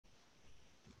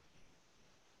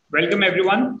Welcome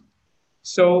everyone.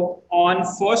 So on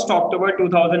 1st October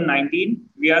 2019,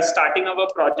 we are starting our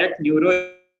project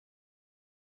Neuroimaging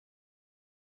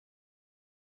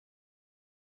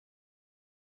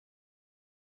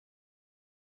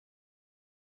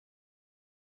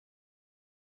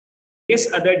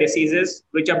various other diseases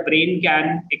which a brain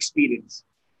can experience.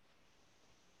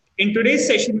 In today's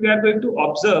session, we are going to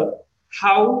observe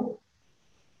how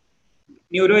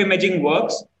neuroimaging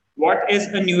works, what is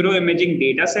a neuroimaging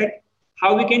data set,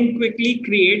 how we can quickly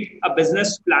create a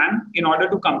business plan in order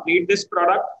to complete this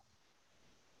product.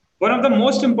 One of the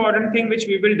most important things which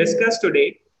we will discuss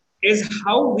today is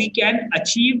how we can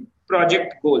achieve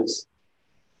project goals.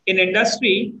 In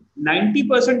industry,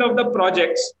 90% of the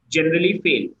projects generally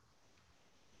fail.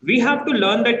 We have to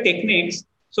learn the techniques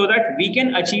so that we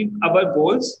can achieve our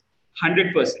goals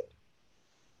 100%.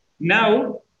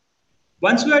 Now,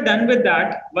 once we are done with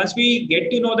that, once we get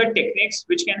to know the techniques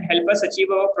which can help us achieve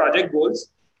our project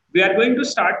goals, we are going to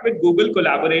start with Google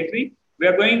Collaboratory.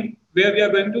 Where we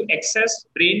are going to access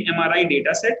brain MRI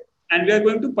dataset, and we are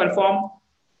going to perform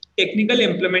technical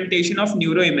implementation of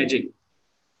neuroimaging.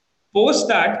 Post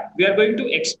that, we are going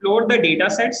to explore the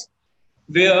datasets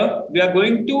where we are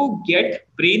going to get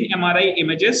brain MRI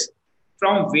images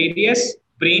from various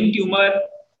brain tumor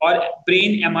or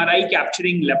brain MRI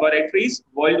capturing laboratories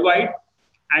worldwide.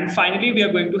 And finally, we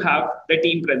are going to have the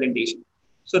team presentation.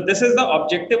 So this is the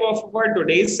objective of our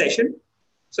today's session.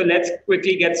 So let's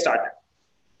quickly get started.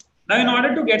 Now, in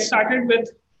order to get started with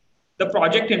the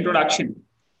project introduction,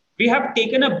 we have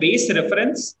taken a base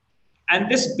reference,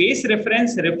 and this base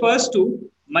reference refers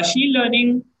to machine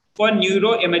learning for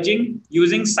neuroimaging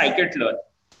using scikit-learn.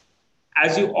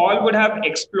 As you all would have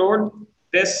explored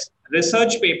this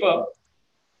research paper,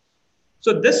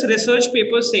 so this research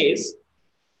paper says,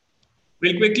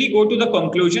 we'll quickly go to the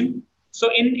conclusion. So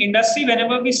in industry,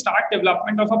 whenever we start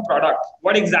development of a product,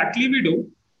 what exactly we do?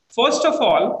 First of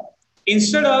all,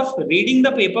 instead of reading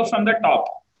the paper from the top,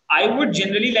 I would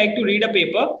generally like to read a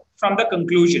paper from the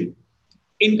conclusion.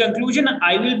 In conclusion,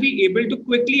 I will be able to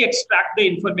quickly extract the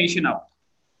information out.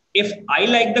 If I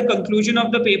like the conclusion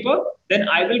of the paper, then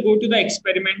I will go to the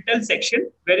experimental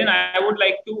section wherein I would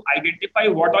like to identify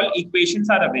what all equations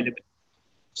are available.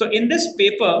 So in this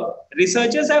paper,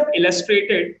 researchers have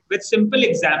illustrated with simple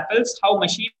examples how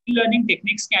machine learning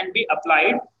techniques can be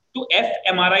applied to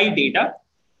fMRI data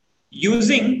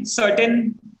using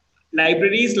certain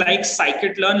libraries like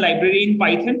scikit-learn library in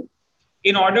Python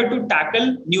in order to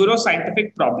tackle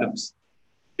neuroscientific problems.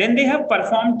 Then they have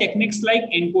performed techniques like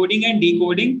encoding and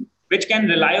decoding, which can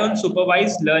rely on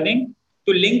supervised learning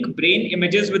to link brain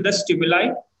images with the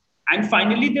stimuli. And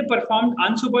finally, they performed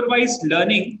unsupervised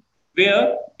learning,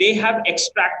 where they have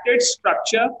extracted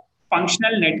structure,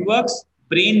 functional networks,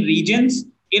 brain regions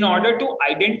in order to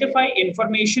identify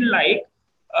information like,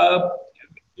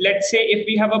 let's say if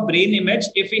we have a brain image,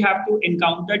 if we have to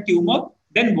encounter tumor,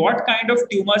 then what kind of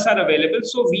tumors are available,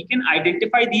 so we can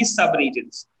identify these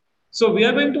subregions. So we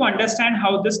are going to understand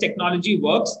how this technology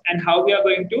works and how we are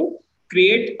going to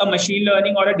create a machine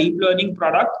learning or a deep learning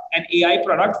product, an AI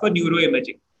product for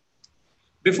neuroimaging.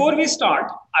 Before we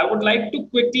start, I would like to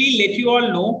quickly let you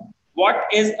all know what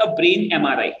is a brain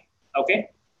MRI. Okay,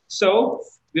 so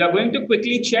we are going to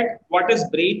quickly check what is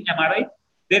brain MRI.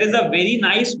 There is a very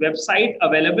nice website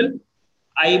available.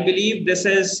 I believe this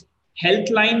is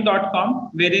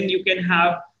healthline.com, wherein you can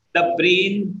have the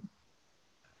brain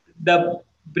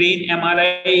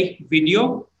MRI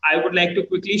video. I would like to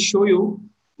quickly show you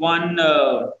one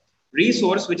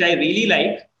resource which I really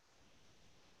like.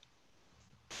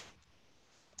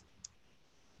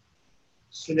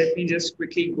 So let me just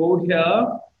quickly go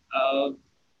here.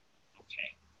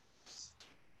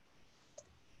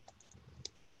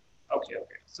 Okay.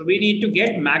 So we need to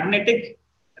get magnetic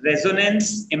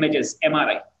resonance images,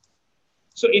 MRI.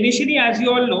 So initially, as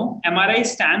you all know, MRI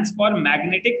stands for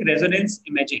magnetic resonance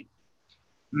imaging.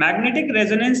 Magnetic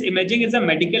resonance imaging is a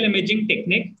medical imaging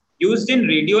technique used in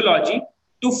radiology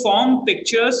to form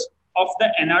pictures of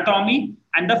the anatomy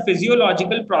and the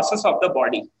physiological process of the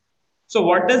body. So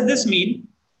what does this mean?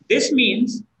 This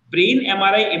means brain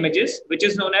MRI images, which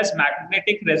is known as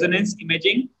magnetic resonance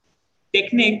imaging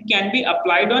technique, can be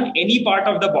applied on any part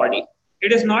of the body.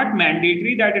 It is not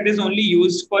mandatory that it is only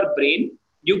used for brain.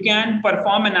 You can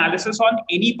perform analysis on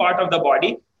any part of the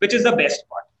body, which is the best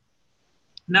part.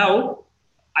 Now,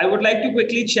 I would like to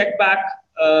quickly check back.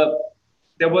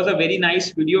 There was a very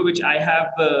nice video which I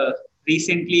have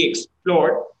recently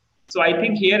explored. So I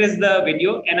think here is the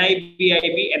video,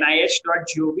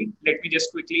 nibib.nih.gov. Let me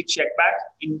just quickly check back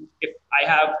if I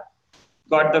have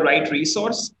got the right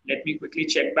resource. Let me quickly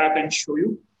check back and show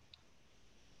you.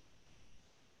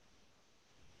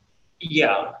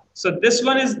 Yeah. So this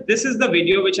is the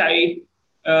video which I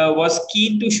was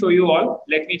keen to show you all.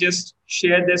 Let me just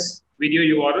share this video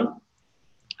URL.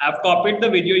 I've copied the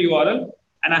video URL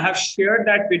and I have shared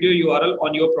that video URL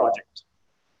on your project.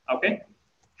 Okay.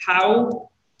 How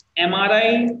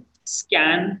MRI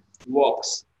scan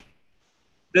works.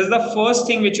 This is the first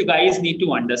thing which you guys need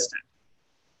to understand.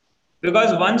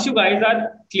 Because once you guys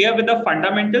are clear with the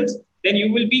fundamentals, then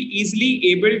you will be easily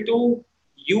able to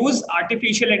use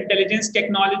artificial intelligence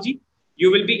technology.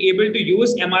 You will be able to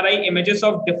use MRI images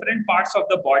of different parts of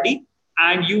the body,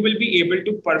 and you will be able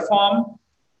to perform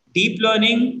deep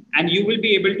learning, and you will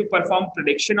be able to perform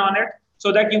prediction on it,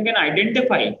 so that you can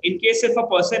identify in case if a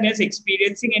person is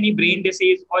experiencing any brain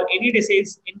disease or any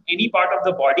disease in any part of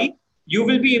the body, you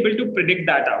will be able to predict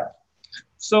that out.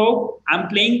 So I'm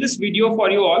playing this video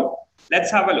for you all.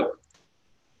 Let's have a look.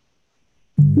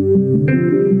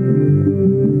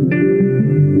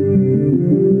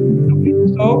 Okay,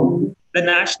 so the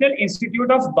National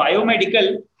Institute of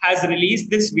Biomedical has released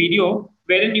this video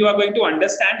wherein you are going to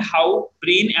understand how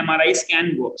brain MRI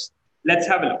scan works. Let's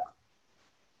have a look.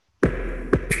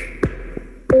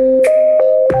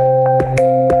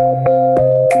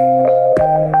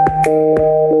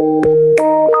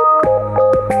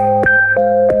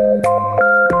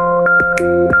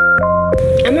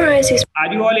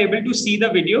 Are you all able to see the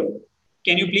video?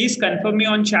 Can you please confirm me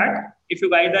on chat if you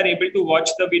guys are able to watch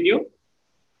the video?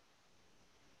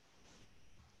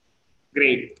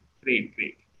 Great, great,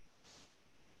 great.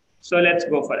 So let's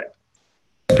go for it.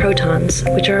 Protons,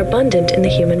 which are abundant in the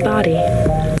human body.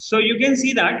 So you can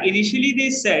see that initially they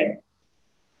said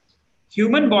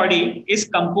human body is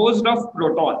composed of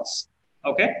protons.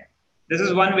 Okay. This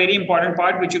is one very important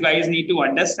part which you guys need to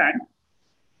understand.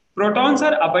 Protons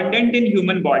are abundant in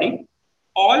human body.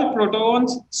 All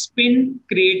protons spin,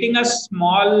 creating a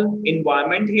small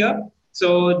environment here.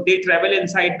 So they travel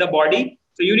inside the body.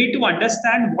 So you need to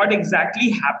understand what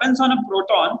exactly happens on a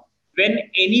proton when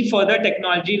any further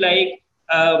technology like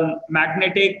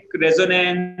magnetic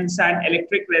resonance and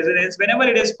electric resonance, whenever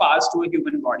it is passed to a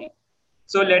human body.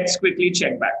 So let's quickly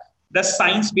check back the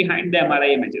science behind the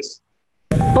MRI images.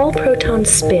 All protons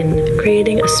spin,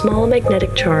 creating a small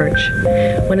magnetic charge.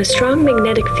 When a strong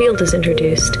magnetic field is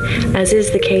introduced, as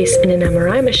is the case in an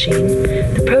MRI machine,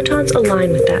 the protons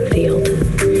align with that field.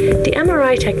 The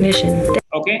MRI technician...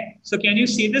 Okay, so can you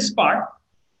see this part?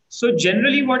 So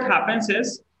generally what happens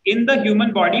is, in the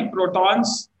human body,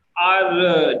 protons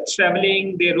are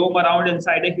traveling, they roam around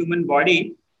inside a human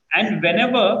body, and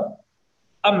whenever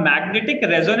a magnetic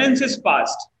resonance is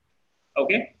passed,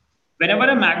 okay, whenever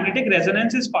a magnetic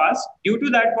resonance is passed, due to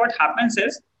that, what happens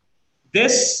is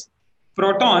this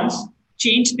protons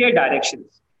change their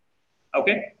directions.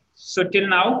 Okay. So till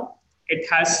now, it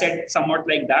has said somewhat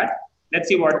like that. Let's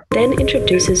see what. Then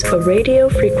introduces a radio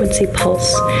frequency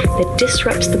pulse that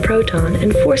disrupts the proton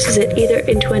and forces it either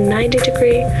into a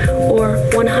 90-degree or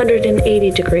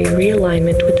 180-degree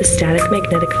realignment with the static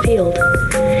magnetic field.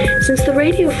 Since the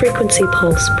radio frequency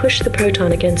pulse pushed the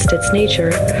proton against its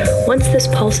nature, once this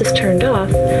pulse is turned off,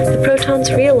 the protons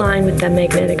realign with that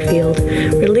magnetic field,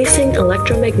 releasing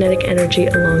electromagnetic energy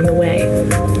along the way.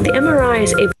 The MRI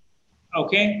is able...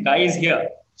 Okay, guys, here.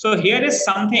 So here is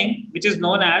something which is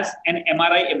known as an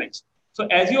MRI image. So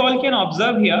as you all can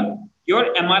observe here,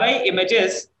 your MRI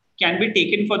images can be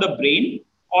taken for the brain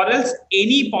or else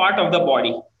any part of the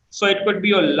body. So it could be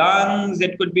your lungs,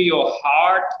 it could be your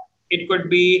heart, it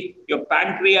could be your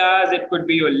pancreas, it could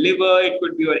be your liver, it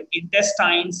could be your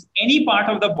intestines. Any part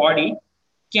of the body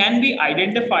can be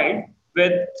identified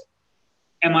with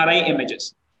MRI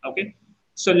images. Okay.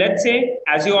 So let's say,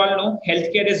 as you all know,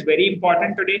 healthcare is very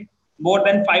important today. More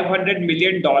than $500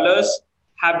 million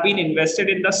have been invested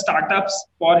in the startups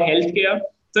for healthcare.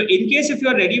 So in case if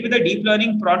you're ready with a deep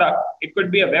learning product, it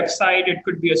could be a website, it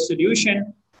could be a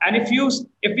solution. And if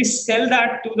we sell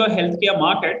that to the healthcare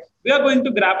market, we are going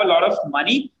to grab a lot of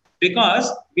money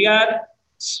because we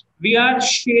are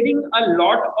sharing a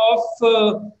lot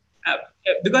of,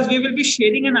 because we will be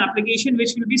sharing an application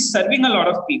which will be serving a lot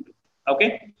of people.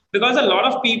 Okay. Because a lot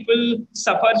of people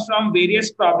suffer from various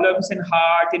problems in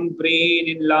heart, in brain,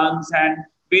 in lungs, and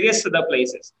various other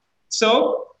places.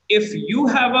 So if you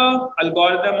have an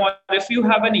algorithm or if you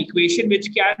have an equation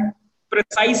which can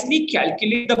precisely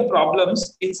calculate the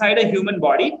problems inside a human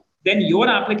body, then your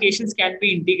applications can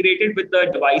be integrated with the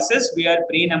devices where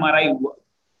brain MRI work.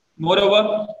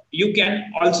 Moreover, you can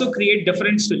also create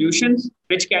different solutions,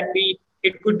 which can be,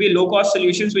 it could be low-cost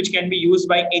solutions which can be used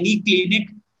by any clinic,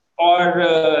 or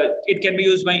it can be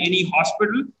used by any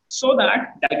hospital, so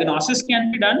that diagnosis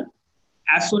can be done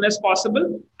as soon as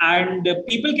possible and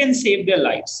people can save their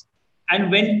lives. And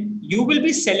when you will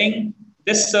be selling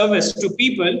this service to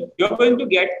people, you're going to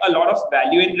get a lot of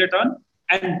value in return.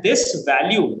 And this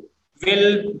value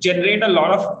will generate a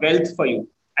lot of wealth for you.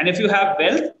 And if you have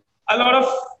wealth, a lot of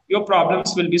your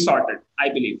problems will be sorted, I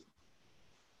believe.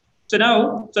 So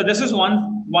this is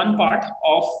one part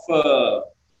of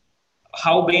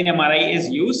how brain MRI is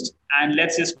used. And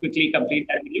let's just quickly complete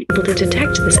that video. Able to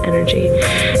detect this energy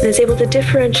and is able to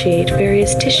differentiate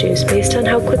various tissues based on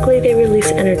how quickly they release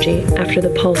energy after the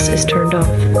pulse is turned off.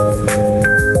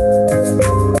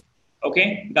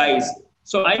 Okay, guys.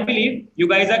 So I believe you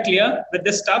guys are clear with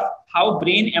this stuff, how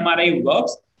brain MRI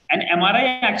works. And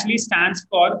MRI actually stands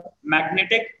for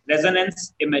magnetic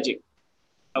resonance imaging.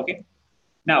 Okay.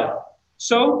 Now,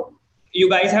 so you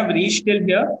guys have reached till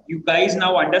here. You guys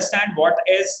now understand what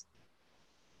is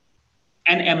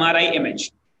an MRI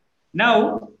image.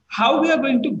 Now, how we are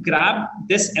going to grab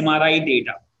this MRI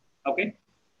data? Okay.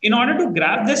 In order to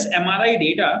grab this MRI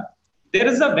data, there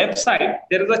is a website,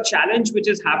 there is a challenge which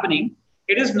is happening.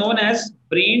 It is known as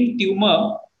brain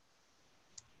tumor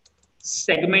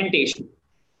segmentation.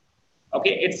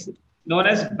 Okay, it's known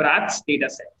as BRATS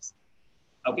datasets.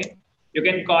 Okay, you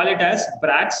can call it as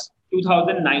BRATS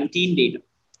 2019 data.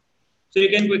 So you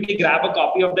can quickly grab a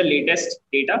copy of the latest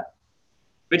data,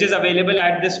 which is available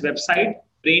at this website,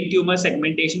 Brain Tumor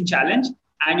Segmentation Challenge.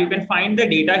 And you can find the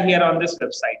data here on this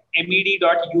website,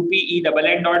 med.upenn.edu.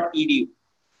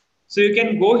 So you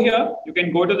can go here, you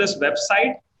can go to this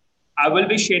website. I will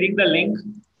be sharing the link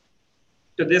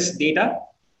to this data.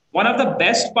 One of the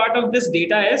best part of this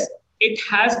data is it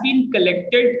has been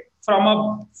collected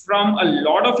from a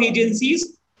lot of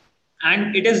agencies,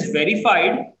 and it is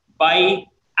verified by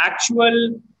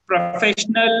actual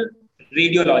professional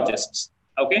radiologists.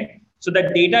 Okay, so the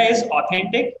data is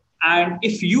authentic, and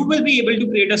if you will be able to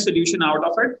create a solution out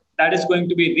of it, that is going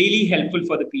to be really helpful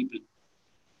for the people.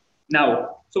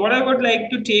 Now, so what I would like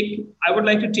to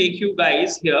take you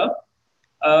guys here,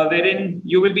 wherein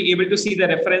you will be able to see the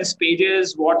reference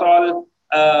pages, what all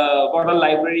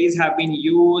libraries have been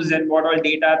used, and what all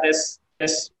data this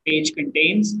page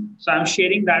contains. So I'm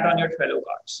sharing that on your Trello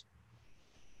cards.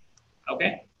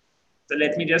 Okay, so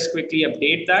let me just quickly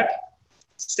update that.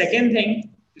 Second thing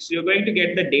is you're going to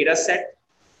get the data set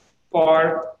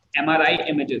for MRI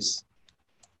images.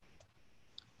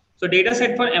 So data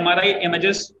set for MRI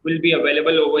images will be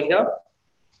available over here.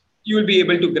 You will be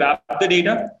able to grab the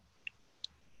data.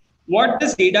 What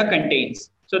this data contains.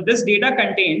 So this data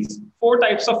contains 4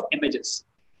 types of images.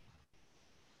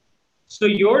 So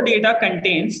your data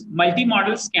contains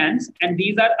multi-model scans, and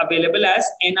these are available as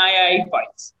NII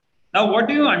files. Now, what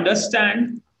do you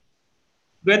understand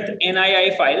with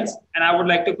NII files? And I would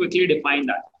like to quickly define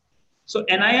that. So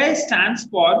NII stands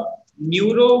for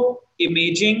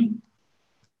neuroimaging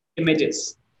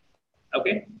images.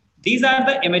 Okay, these are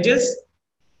the images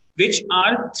which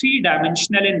are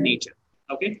 3-dimensional in nature.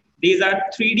 Okay, these are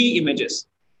 3D images.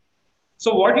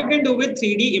 So what you can do with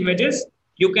 3D images,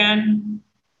 you can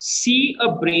see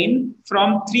a brain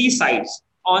from 3 sides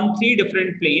on 3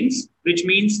 different planes, which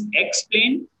means X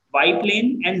plane, Y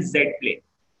plane, and Z plane.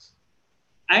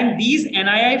 And these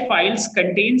NII files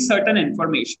contain certain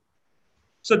information.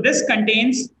 So this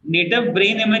contains native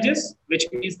brain images, which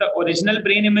means the original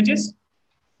brain images,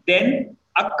 then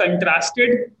a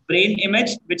contrasted brain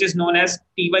image, which is known as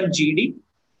T1GD.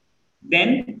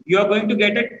 Then you are going to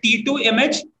get a T2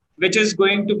 image, which is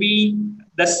going to be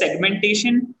the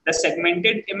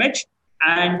segmented image,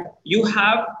 and you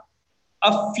have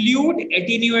a fluid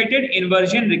attenuated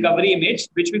inversion recovery image,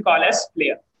 which we call as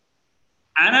FLAIR.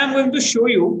 And I'm going to show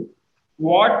you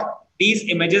what these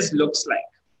images looks like.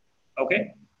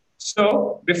 Okay.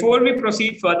 So before we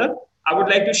proceed further, I would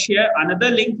like to share another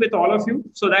link with all of you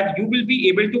so that you will be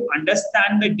able to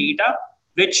understand the data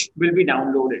which will be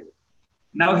downloaded.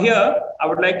 Now here, I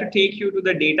would like to take you to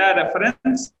the data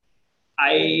reference.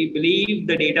 I believe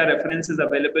the data reference is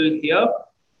available here.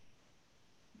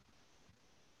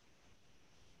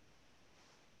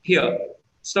 Here.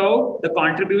 So the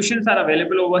contributions are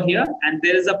available over here, and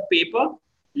there is a paper,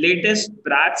 latest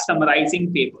BRATS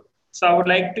summarizing paper. So I would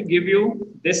like to give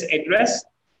you this address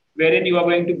wherein you are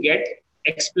going to get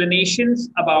explanations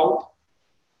about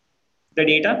the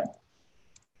data.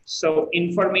 So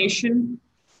information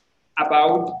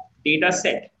about data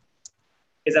set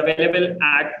is available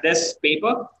at this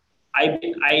paper. I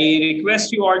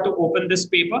request you all to open this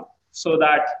paper so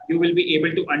that you will be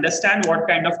able to understand what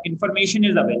kind of information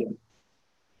is available.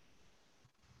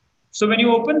 So when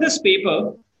you open this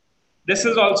paper, this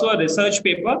is also a research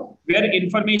paper where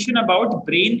information about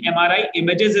brain MRI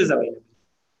images is available.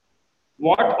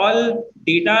 What all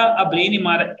data a brain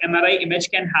MRI image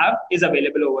can have is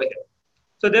available over here.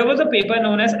 So there was a paper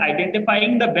known as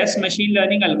Identifying the Best Machine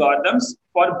Learning Algorithms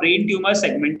for Brain Tumor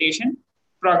Segmentation,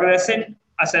 Progression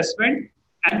Assessment,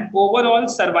 and Overall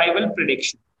Survival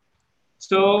Prediction.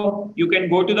 So you can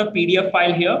go to the PDF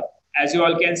file here. As you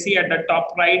all can see at the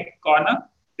top right corner,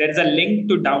 there is a link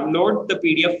to download the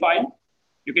PDF file.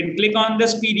 You can click on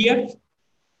this PDF.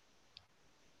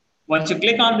 Once you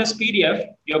click on this PDF,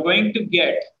 you're going to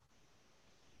get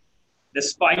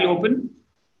this file open.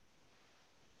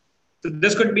 So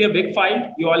this could be a big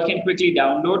file. You all can quickly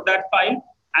download that file.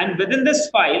 And within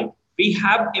this file, we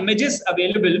have images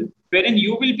available wherein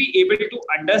you will be able to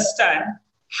understand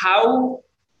how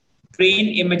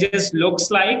brain images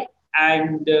looks like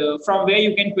and from where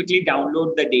you can quickly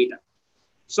download the data.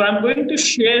 So I'm going to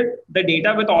share the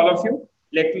data with all of you.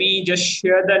 Let me just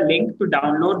share the link to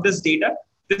download this data.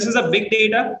 This is a big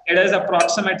data. It is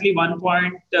approximately 2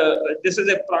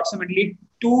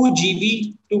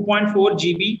 GB, 2.4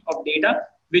 GB of data,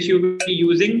 which you will be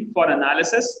using for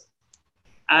analysis.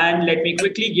 And let me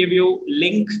quickly give you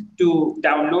link to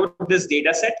download this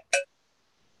data set.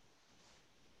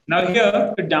 Now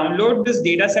here, to download this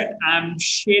data set, I'm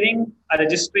sharing a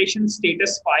registration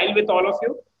status file with all of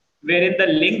you, wherein the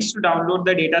links to download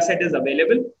the data set is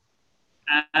available.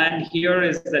 And here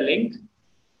is the link.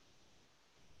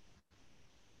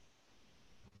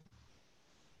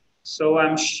 So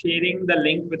I'm sharing the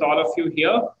link with all of you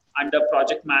here under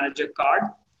Project Manager card.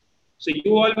 So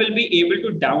you all will be able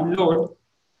to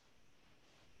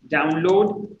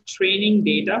download training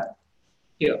data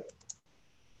here.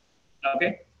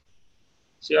 Okay.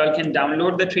 So you all can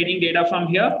download the training data from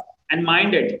here, and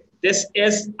mind it, this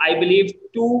is, I believe,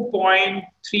 2.3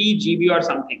 GB or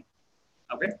something.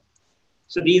 Okay.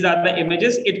 So these are the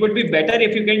images. It would be better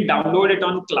if you can download it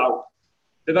on cloud,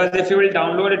 because if you will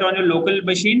download it on your local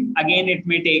machine, again, it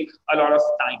may take a lot of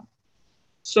time.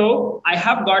 So I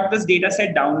have got this data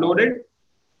set downloaded.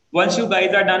 Once you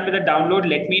guys are done with the download,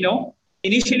 let me know.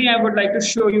 Initially, I would like to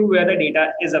show you where the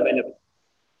data is available.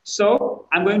 So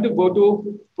I'm going to go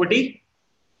to Putty.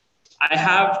 I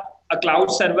have a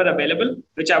cloud server available,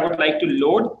 which I would like to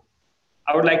load.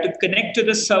 I would like to connect to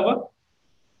the server.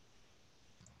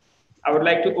 I would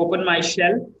like to open my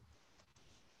shell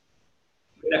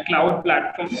with a cloud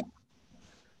platform.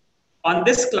 On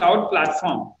this cloud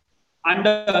platform,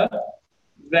 under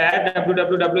where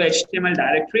www.html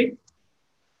directory,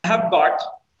 I have got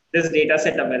this data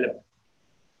set available.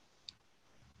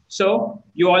 So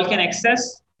you all can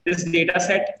access this data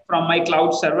set from my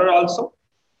cloud server also.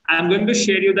 I'm going to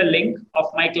share you the link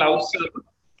of my cloud server.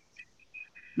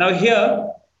 Now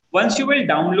here, once you will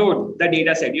download the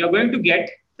data set, you're going to get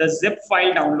the zip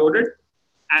file downloaded.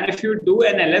 And if you do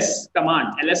an ls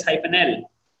command, ls-l,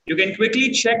 you can quickly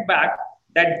check back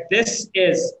that this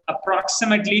is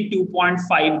approximately 2.5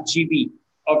 GB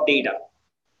of data,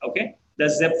 okay, the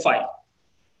zip file.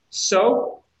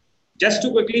 So just to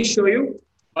quickly show you,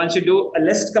 once you do a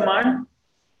list command,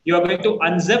 you are going to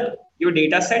unzip your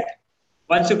data set.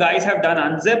 Once you guys have done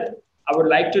unzip, I would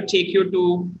like to take you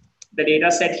to the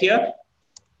data set here.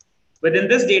 Within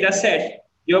this data set,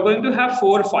 you're going to have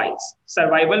 4 files,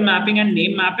 survival mapping and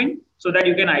name mapping, so that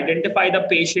you can identify the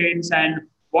patients and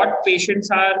what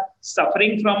patients are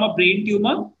suffering from a brain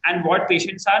tumor and what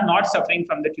patients are not suffering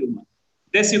from the tumor.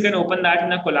 This, you can open that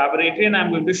in a collaboratory, and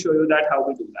I'm going to show you that how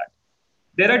we do that.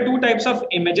 There are 2 types of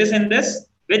images in this,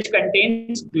 which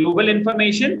contains global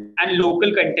information and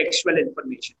local contextual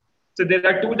information. So there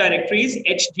are 2 directories,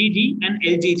 HGG and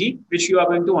LGG, which you are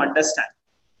going to understand.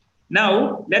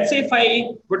 Now, let's say if I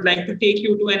would like to take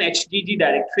you to an HGG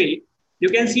directory, you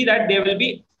can see that there will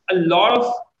be a lot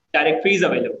of directories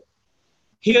available.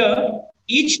 Here,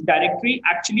 each directory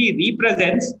actually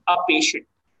represents a patient,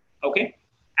 okay?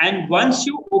 And once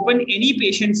you open any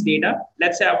patient's data,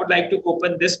 let's say I would like to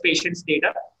open this patient's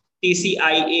data,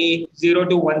 TCIA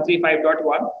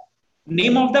 02135.1.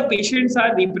 Name of the patients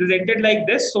are represented like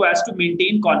this so as to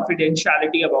maintain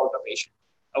confidentiality about the patient,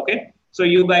 okay? So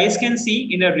you guys can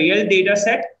see in a real data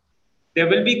set, there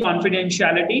will be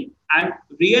confidentiality and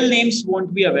real names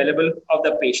won't be available of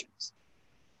the patients,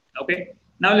 okay?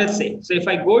 Now let's say, so if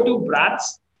I go to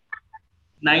BRATS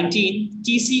 19,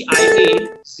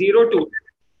 TCIA 02,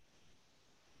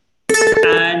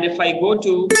 and if I go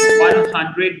to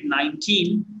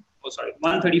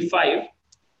 135,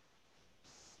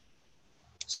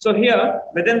 so here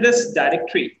within this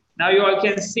directory, now you all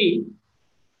can see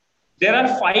there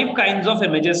are 5 kinds of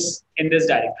images in this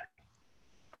directory.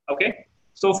 Okay,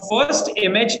 so first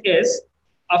image is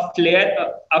a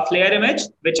flare image,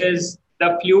 which is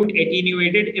the fluid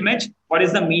attenuated image. What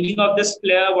is the meaning of this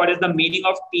flare? What is the meaning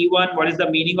of T1? What is the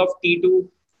meaning of T2?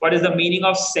 what is the meaning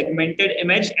of segmented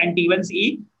image and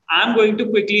T1CE, I'm going to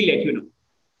quickly let you know.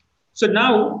 So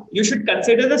now you should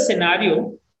consider the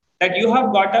scenario that you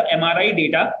have got a MRI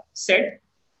data set.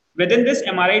 Within this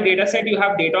MRI data set, you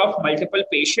have data of multiple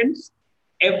patients.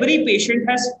 Every patient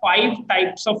has 5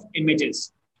 types of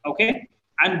images. Okay.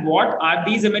 And what are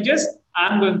these images?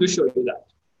 I'm going to show you that.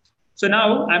 So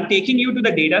now I'm taking you to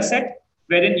the data set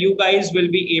wherein you guys will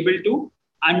be able to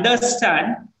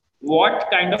understand what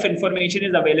kind of information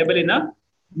is available in a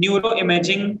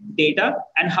neuroimaging data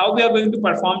and how we are going to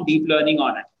perform deep learning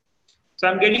on it. So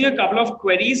I'm getting a couple of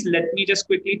queries. Let me just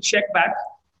quickly check back.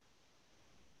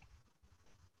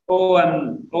 Oh,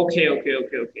 okay.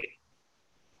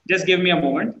 Just give me a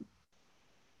moment.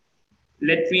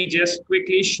 Let me just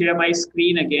quickly share my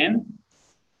screen again.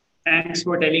 Thanks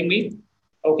for telling me.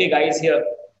 Okay, guys, here.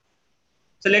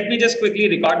 So let me just quickly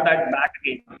record that back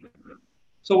again.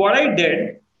 So what I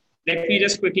did, let me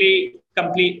just quickly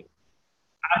complete.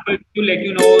 I'm going to let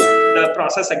you know the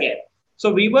process again.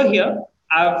 So we were here.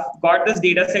 I've got this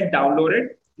data set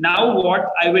downloaded. Now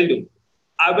what I will do,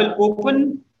 I will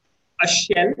open a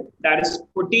shell, that is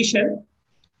Putty shell.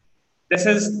 This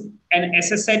is an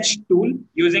SSH tool.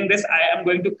 Using this, I am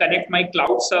going to connect my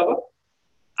cloud server.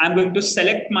 I'm going to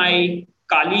select my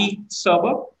Kali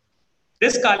server.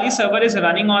 This Kali server is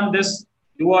running on this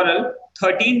URL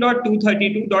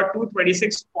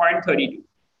 13.232.226.32.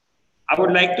 I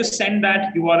would like to send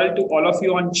that URL to all of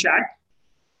you on chat.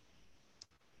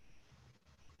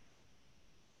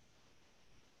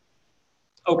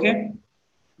 Okay,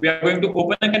 we are going to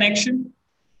open a connection.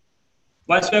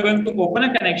 Once we are going to open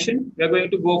a connection, we are going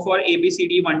to go for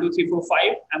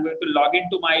ABCD12345. I'm going to log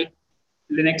into my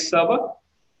Linux server.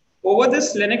 Over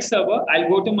this Linux server, I'll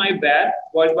go to my where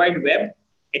World Wide Web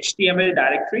HTML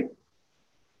directory.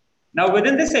 Now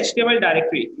within this HTML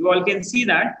directory, you all can see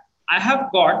that I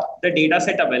have got the data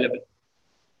set available.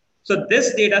 So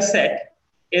this data set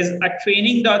is a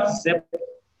training.zip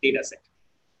data set.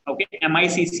 Okay,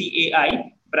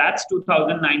 MICCAI BRATS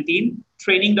 2019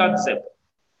 training.zip.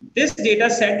 This data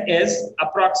set is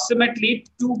approximately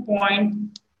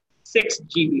 2.6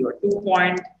 GB or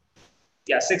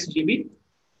 6 GB.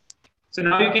 So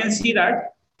now you can see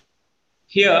that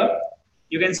here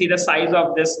you can see the size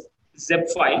of this zip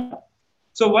file.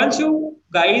 So once you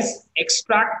guys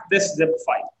extract this zip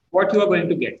file, what you are going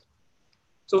to get?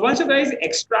 So once you guys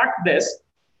extract this,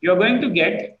 you're going to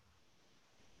get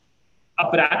a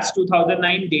BRATS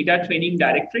 2009 data training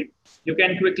directory. You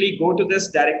can quickly go to this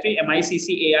directory,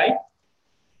 MICCAI.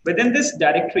 Within this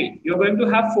directory, you're going to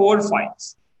have 4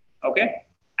 files. Okay.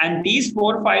 And these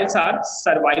 4 files are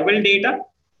survival data,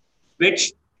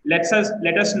 which let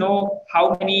us know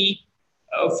how many,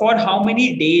 for how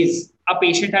many days a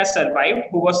patient has survived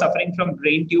who was suffering from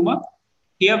brain tumor.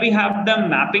 Here we have the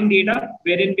mapping data,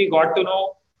 wherein we got to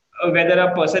know whether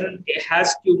a person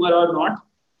has tumor or not.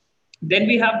 Then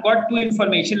we have got 2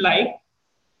 information like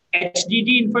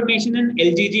HGG information and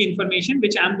LGG information,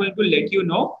 which I'm going to let you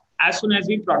know as soon as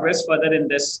we progress further in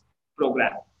this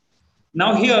program.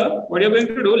 Now here, what you're going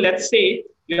to do, let's say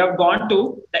you have gone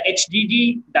to the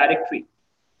HGG directory.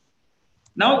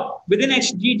 Now within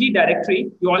HGG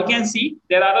directory, you all can see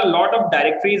there are a lot of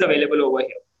directories available over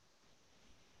here.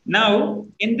 Now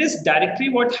in this directory,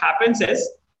 what happens is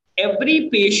every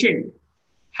patient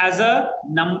has a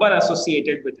number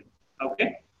associated with it.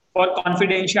 Okay. For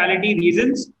confidentiality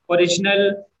reasons,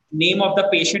 original name of the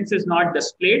patients is not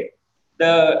displayed.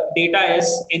 The data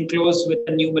is enclosed with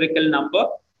a numerical number.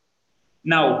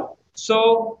 Now,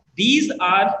 so these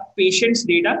are patients'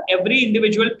 data. Every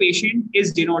individual patient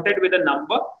is denoted with a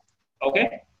number.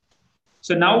 Okay.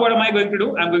 So now what am I going to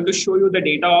do? I'm going to show you the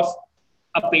data of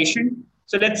a patient.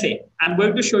 So let's say I'm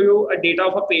going to show you a data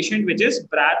of a patient, which is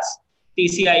BRATS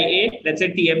TCIA, let's say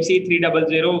TMC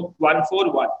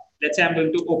 300141. Let's say I'm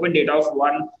going to open data of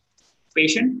one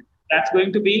patient. That's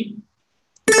going to be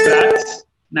BRATS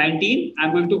 19.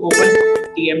 I'm going to open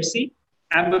TMC.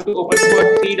 I'm going to open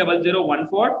for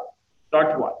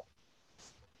 30014.1.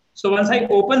 So once I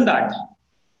open that,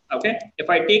 okay, if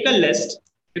I take a list,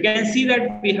 you can see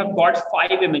that we have got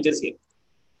 5 images here.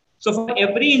 So for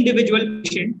every individual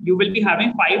patient, you will be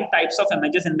having 5 types of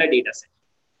images in the data set.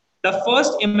 The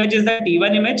first image is the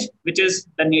T1 image, which is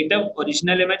the native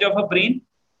original image of a brain.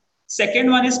 Second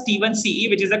one is T1CE,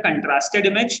 which is a contrasted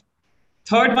image.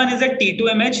 Third one is a T2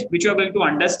 image, which you are going to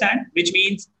understand, which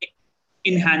means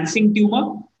enhancing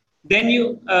tumor. Then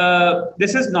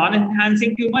this is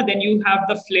non-enhancing tumor. Then you have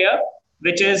the flare,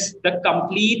 which is the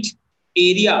complete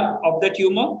area of the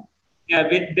tumor.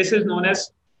 This is known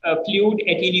as fluid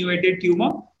attenuated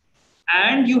tumor.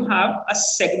 And you have a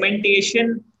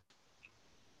segmentation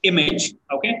image.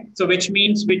 Okay, so which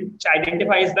means which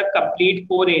identifies the complete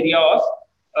core area of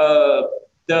uh,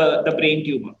 the brain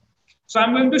tumor. So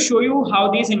I'm going to show you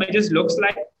how these images looks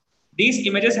like. These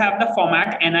images have the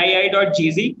format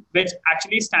NII.gz, which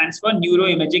actually stands for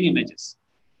neuroimaging images.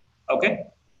 Okay,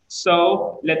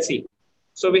 so let's see.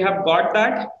 So we have got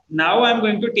that. Now I'm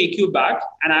going to take you back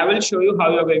and I will show you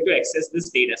how you're going to access this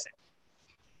data set.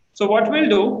 So what we'll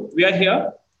do, we are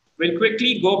here. We'll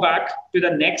quickly go back to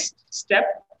the next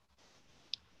step.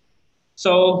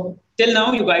 So till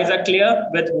now, you guys are clear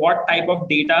with what type of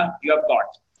data you have got.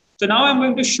 So now I'm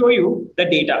going to show you the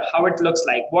data, how it looks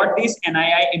like, what these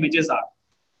NII images are.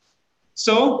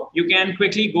 So you can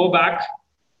quickly go back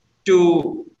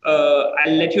to,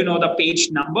 I'll let you know the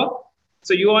page number.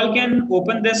 So you all can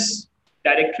open this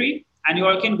directory and you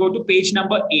all can go to page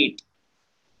number 8.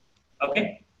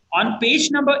 Okay. On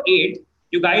page number 8,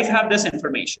 you guys have this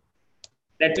information.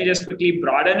 Let me just quickly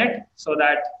broaden it so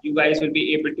that you guys will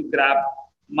be able to grab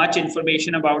much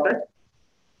information about it.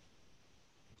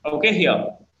 Okay, here.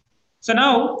 So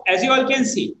now, as you all can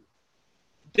see,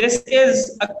 this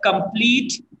is a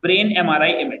complete brain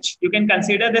MRI image. You can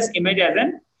consider this image as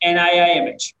an NII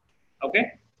image.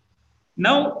 Okay.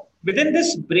 Now, within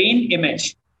this brain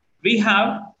image, we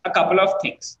have a couple of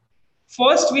things.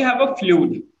 First, we have a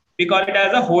fluid. We call it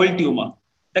as a whole tumor,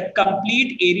 the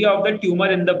complete area of the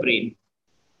tumor in the brain.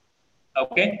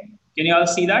 Okay, can you all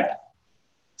see that?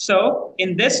 So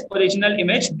in this original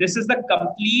image, this is the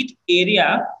complete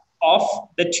area of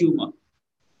the tumor.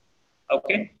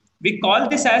 Okay, we call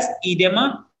this as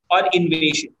edema or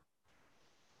invasion.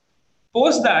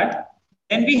 Post that,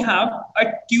 then we have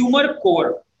a tumor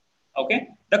core. Okay,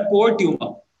 the core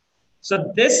tumor.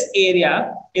 So this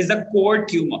area is the core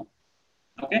tumor.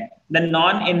 Okay, the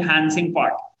non-enhancing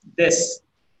part. This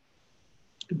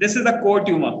is the core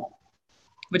tumor,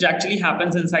 which actually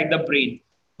happens inside the brain.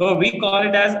 So we call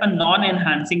it as a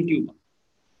non-enhancing tumor.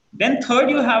 Then third,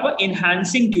 you have an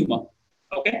enhancing tumor.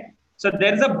 Okay, so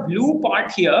there's a blue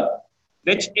part here,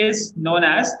 which is known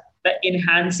as the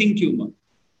enhancing tumor.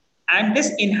 And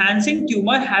this enhancing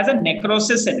tumor has a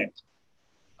necrosis in it.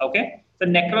 Okay, so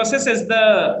necrosis is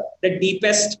the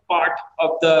deepest part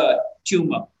of the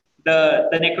tumor, the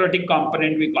necrotic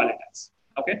component we call it as.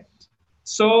 Okay.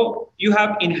 So you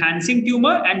have enhancing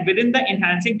tumor, and within the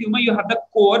enhancing tumor, you have the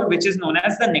core, which is known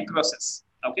as the necrosis.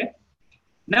 Okay.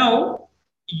 Now,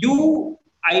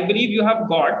 I believe you have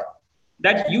got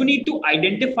that you need to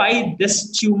identify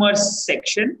this tumor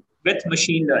section with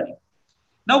machine learning.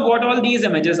 Now, what all these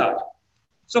images are?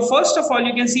 So first of all,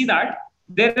 you can see that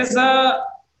there is a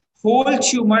whole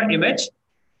tumor image.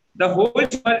 The whole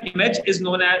tumor image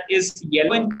is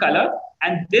yellow in color,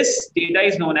 and this data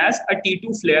is known as a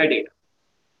T2 flare data.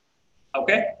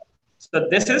 Okay, so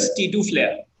this is T2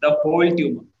 flare, the whole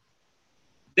tumor.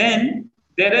 Then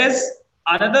there is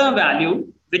another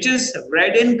value which is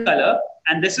red in color,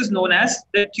 and this is known as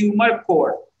the tumor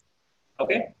core.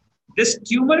 Okay, this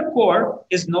tumor core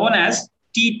is known as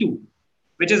T2,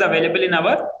 which is available in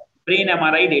our brain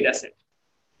MRI data set.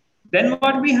 Then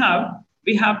what we have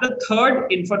the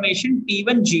third information,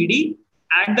 T1GD,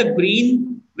 and the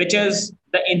green, which is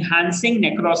the enhancing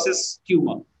necrosis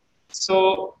tumor.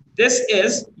 So this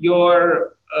is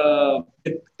your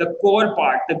the core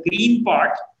part. The green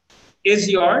part is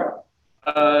your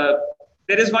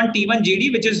there is one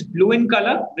T1GD, which is blue in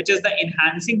color, which is the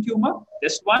enhancing tumor.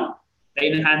 This one, the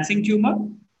enhancing tumor,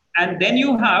 and then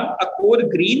you have a core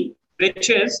green, which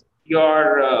is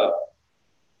your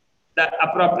the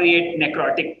appropriate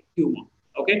necrotic tumor.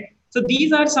 Okay, so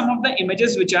these are some of the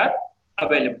images which are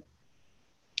available.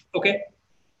 Okay,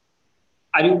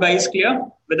 are you guys clear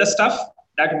with the stuff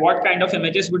that what kind of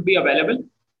images would be available?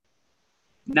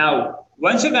 Now,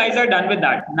 once you guys are done with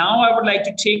that, now I would like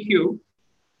to take you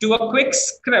to a quick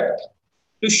script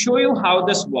to show you how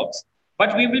this works.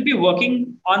 But we will be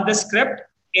working on the script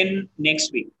in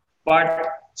next week. But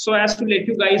so as to let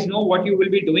you guys know what you will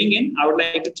be doing in, I would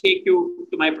like to take you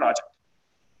to my project.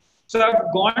 So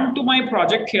I've gone to my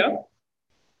project here,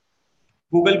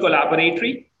 Google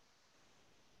Collaboratory.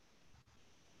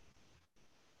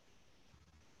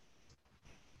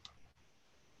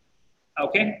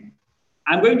 Okay,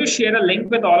 I'm going to share a link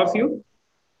with all of you.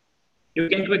 You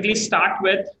can quickly start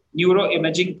with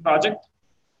neuroimaging project.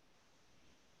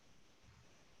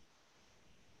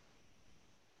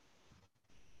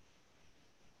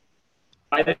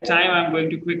 By the time I'm going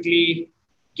to quickly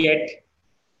get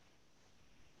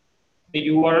the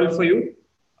URL for you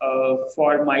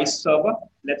for my server.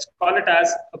 Let's call it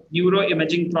as a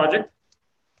neuroimaging project.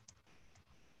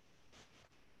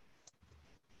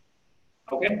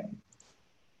 Okay.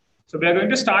 So we are going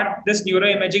to start this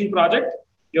neuroimaging project.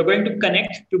 You're going to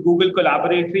connect to Google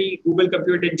Collaboratory, Google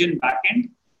Compute Engine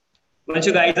backend. Once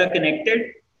you guys are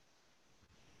connected,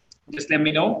 just let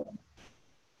me know.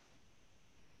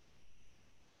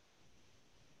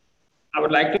 I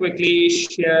would like to quickly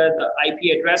share the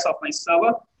IP address of my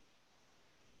server.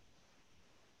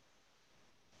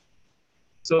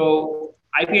 So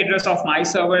IP address of my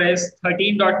server is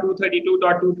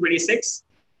 13.232.226,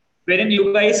 wherein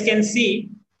you guys can see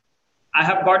I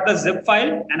have got the zip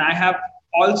file and I have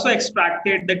also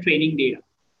extracted the training data.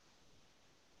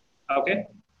 Okay.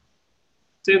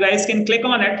 So you guys can click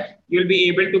on it. You'll be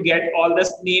able to get all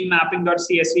this name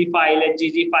mapping.csv file,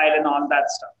 HGG file, and all that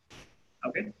stuff.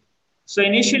 Okay. So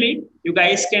initially, you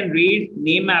guys can read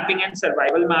name mapping and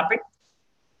survival mapping.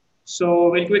 So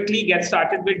we'll quickly get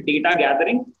started with data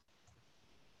gathering.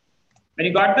 When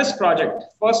you got this project,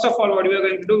 first of all, what we are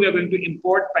going to do, we are going to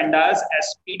import pandas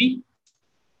as PD.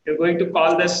 You're going to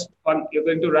call this one, you're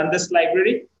going to run this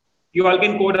library. You all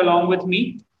can code along with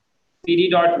me,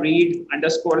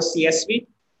 pd.read_CSV.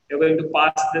 You're going to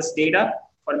pass this data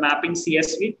for mapping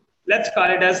CSV. Let's call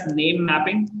it as name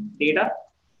mapping data.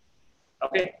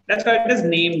 Okay, let's call it as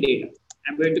name data.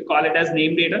 I'm going to call it as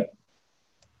name data.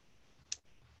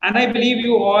 And I believe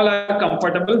you all are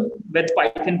comfortable with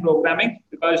Python programming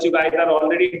because you guys are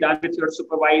already done with your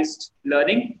supervised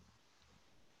learning.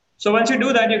 So once you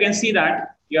do that, you can see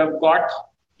that you have got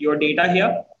your data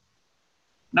here.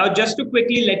 Now, just to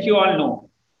quickly let you all know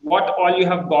what all you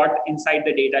have got inside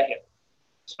the data here.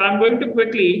 So I'm going to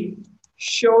quickly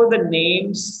show the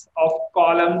names of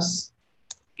columns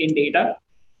in data.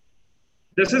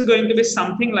 This is going to be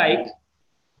something like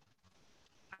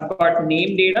I've got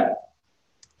name data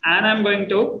and I'm going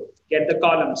to get the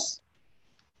columns.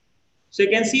 So you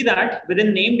can see that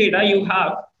within name data, you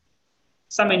have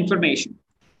some information.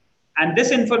 And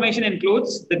this information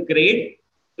includes the grade.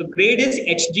 The grade is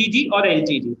HGG or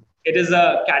LGG. It is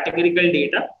a categorical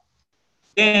data.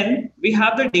 Then we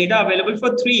have the data available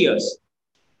for 3 years,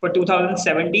 for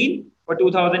 2017, for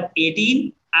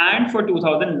 2018, and for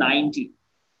 2019.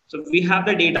 So we have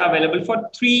the data available for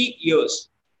 3 years.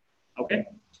 Okay.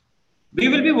 We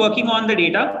will be working on the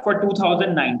data for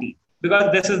 2019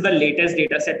 because this is the latest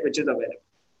data set which is available.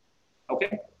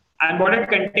 Okay. And what it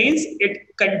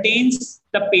contains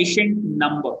the patient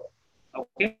number.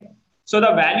 Okay. So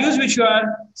the values which you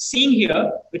are seeing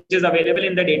here, which is available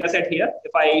in the data set here,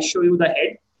 if I show you the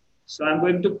head, so I'm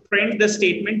going to print the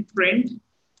statement print,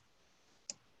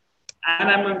 and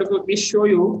I'm going to quickly show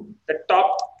you the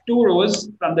top 2 rows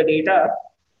from the data.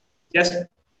 This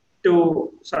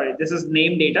is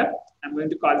name data. I'm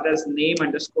going to call it as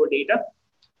name_data.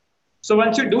 So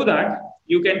once you do that,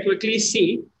 you can quickly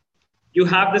see you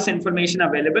have this information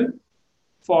available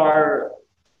for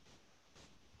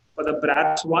the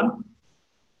BRATS one.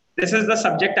 This is the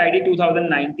subject ID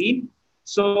 2019.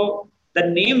 So the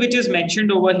name which is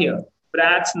mentioned over here,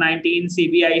 BRATS 19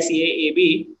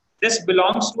 CBICA-AB, this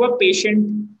belongs to a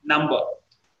patient number.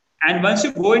 And once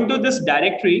you go into this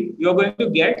directory, you're going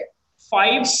to get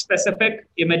 5 specific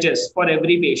images for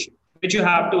every patient, which you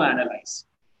have to analyze.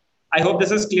 I hope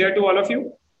this is clear to all of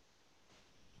you.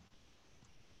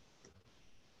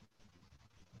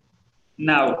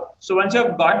 Now, so once you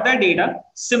have got the data,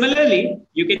 similarly,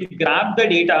 you can grab the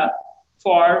data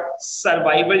for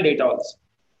survival data also.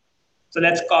 So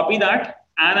let's copy that,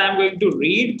 and I'm going to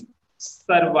read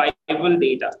survival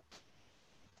data.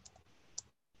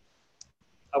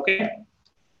 Okay.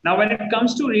 Now, when it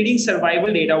comes to reading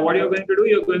survival data, what you're going to do,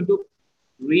 you're going to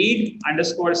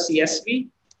read_CSV.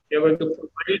 You're going to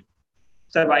provide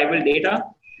survival data.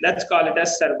 Let's call it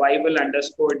as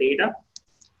survival_data.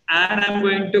 And I'm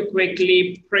going to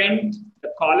quickly print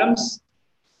the columns,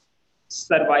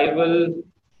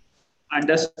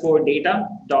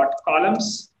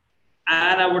 survival_data.columns.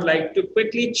 And I would like to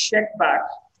quickly check back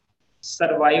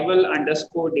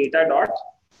survival_data.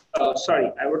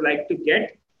 I would like to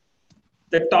get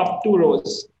the top 2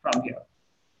 rows from here.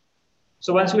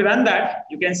 So once we run that,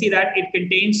 you can see that it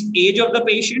contains age of the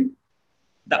patient,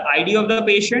 the ID of the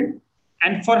patient,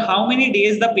 and for how many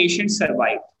days the patient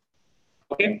survived.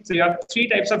 Okay, so you have 3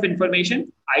 types of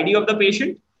information: ID of the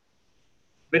patient.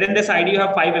 Within this ID, you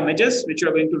have 5 images, which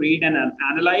you're going to read and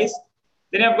analyze.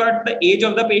 Then you've got the age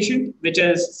of the patient, which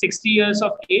is 60 years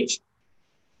of age.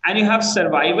 And you have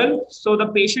survival. So the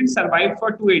patient survived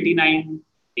for 289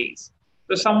 days.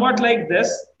 So somewhat like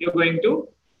this,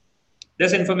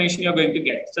 this information you're going to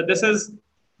get. So this is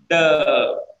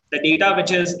the data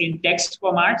which is in text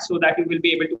format, so that you will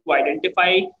be able to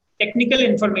identify technical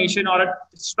information or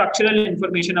structural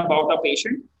information about a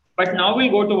patient. But now we'll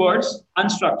go towards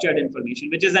unstructured information,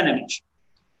 which is an image.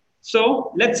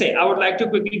 So let's say I would like to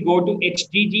quickly go to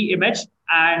HGG image,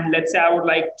 and let's say I would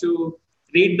like to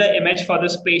read the image for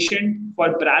this patient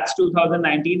for BRATS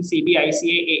 2019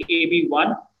 CBICA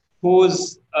AAB1,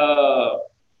 who's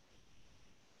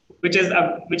which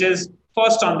is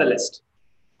first on the list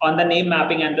on the name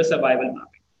mapping and the survival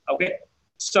mapping. Okay,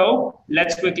 so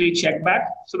let's quickly check back.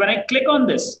 So when I click on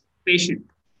this patient,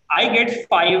 I get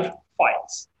 5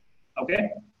 files. Okay,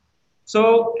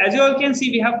 so as you all can see,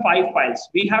 we have 5 files.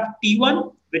 We have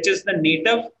T1, which is the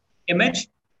native image.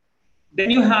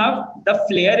 Then you have the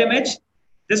flare image.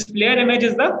 This flare image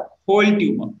is the whole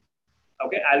tumor.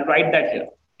 Okay, I'll write that here.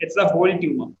 It's the whole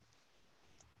tumor.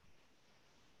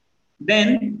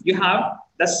 Then you have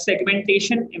the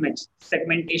segmentation image.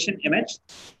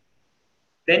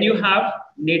 Then you have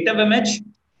native image,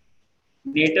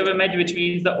 which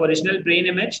means the original brain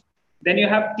image. Then you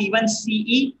have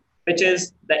T1CE, which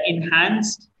is the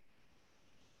enhanced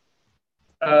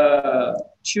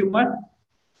tumor.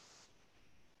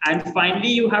 And finally,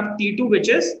 you have T2, which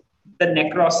is the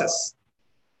necrosis.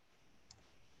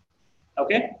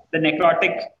 Okay, the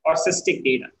necrotic or cystic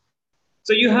data.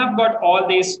 So you have got all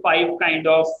these 5 kind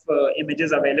of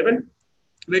images available,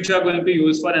 which you are going to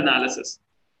use for analysis.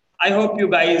 I hope you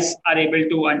guys are able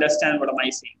to understand what am I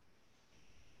saying.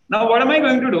 Now, what am I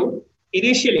going to do?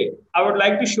 Initially, I would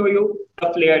like to show you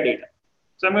the flare data.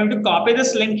 So I'm going to copy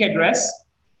this link address.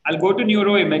 I'll go to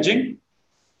neuroimaging.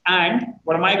 And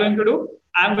what am I going to do?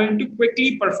 I'm going to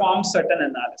quickly perform certain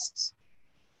analysis.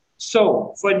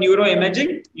 So for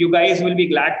neuroimaging, you guys will be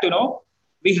glad to know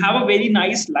we have a very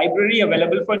nice library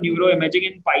available for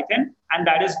neuroimaging in Python, and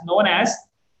that is known as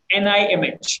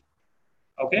NIimage.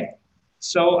 Okay,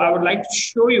 so I would like to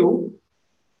show you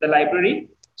the library.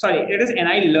 Sorry, it is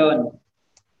NIlearn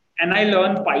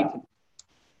Python.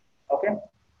 Okay,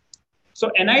 so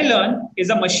NIlearn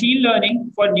is a machine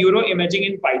learning for neuroimaging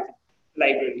in Python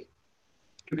library.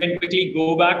 You can quickly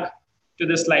go back to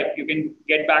this library. You can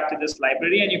get back to this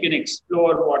library and you can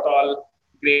explore what all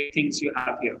great things you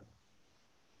have here.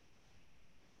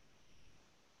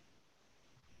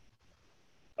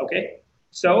 Okay,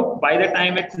 so by the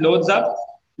time it loads up,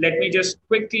 let me just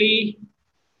quickly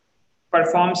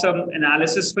perform some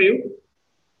analysis for you.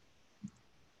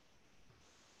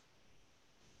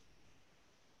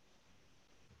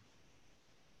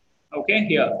 Okay,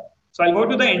 here. So I'll go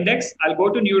to the index, I'll go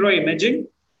to neuroimaging,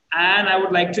 and I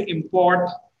would like to import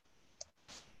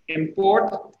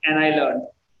NIlearn.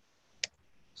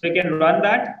 So you can run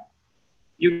that.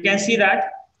 You can see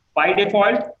that by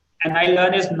default,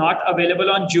 NIlearn is not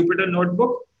available on Jupyter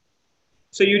Notebook.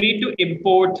 So you need to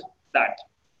import that.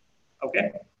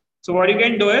 Okay. So what you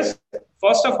can do is,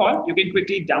 first of all, you can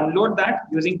quickly download that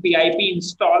using pip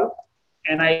install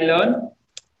NIlearn.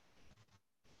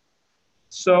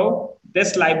 So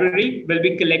this library will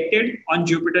be collected on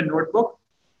Jupyter Notebook,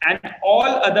 and all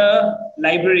other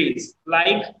libraries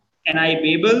like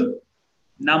NIBabel,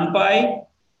 NumPy,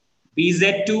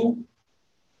 BZ2,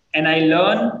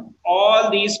 NIlearn, all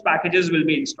these packages will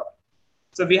be installed.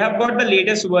 So we have got the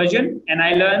latest version,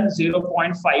 NIlearn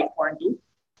 0.5.2,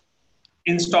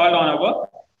 installed on our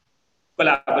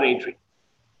collaboratory.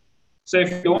 So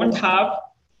if you don't have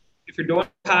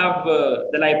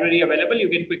the library available, you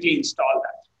can quickly install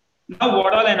that. Now,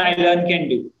 what all NIlearn can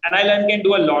do? NIlearn can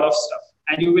do a lot of stuff,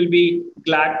 and you will be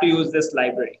glad to use this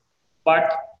library.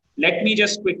 But let me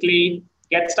just quickly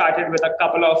get started with a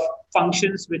couple of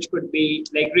functions which could be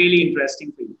like really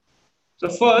interesting for you. So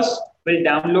first, we'll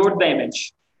download the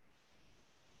image.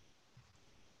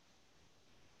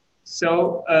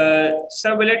 So,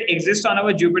 will it exist on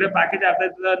our Jupyter package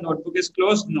after the notebook is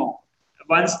closed? No.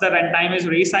 Once the runtime is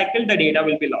recycled, the data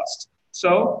will be lost.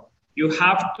 So you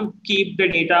have to keep the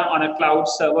data on a cloud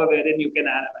server wherein you can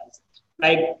analyze it,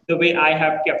 like the way I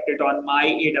have kept it on my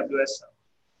AWS server.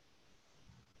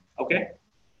 Okay.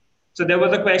 So there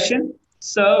was a question,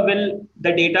 sir, will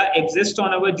the data exist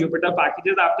on our Jupyter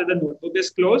packages after the notebook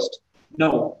is closed?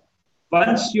 No.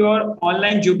 Once your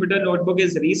online Jupyter notebook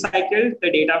is recycled,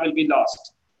 the data will be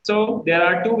lost. So there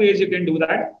are 2 ways you can do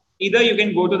that. Either you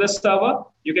can go to the server,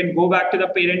 you can go back to the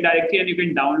parent directory and you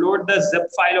can download the zip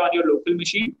file on your local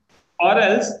machine, or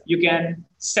else you can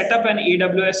set up an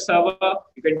AWS server,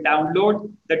 you can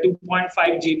download the 2.5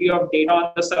 GB of data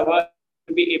on the server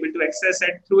to be able to access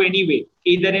it through any way,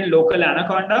 either in local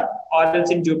Anaconda or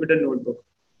else in Jupyter Notebook.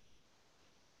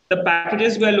 The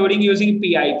packages we are loading using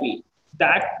PIP,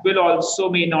 that will also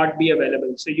may not be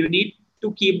available. So you need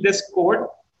to keep this code.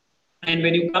 And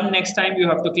when you come next time, you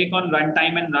have to click on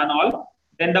runtime and run all.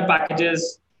 Then the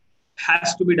packages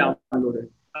has to be downloaded.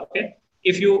 Okay.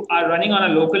 If you are running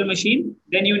on a local machine,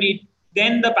 then you need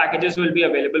then the packages will be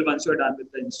available once you're done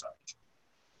with the installation.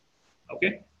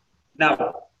 Okay.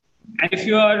 Now, and if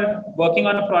you are working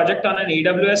on a project on an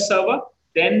AWS server,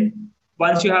 then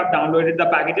once you have downloaded the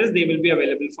packages, they will be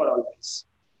available for always.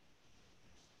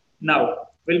 Now,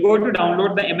 we'll go to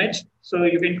download the image. So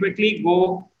you can quickly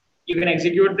go, you can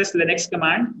execute this Linux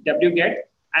command, wget,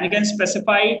 and you can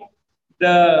specify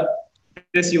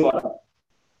this URL.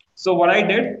 So what I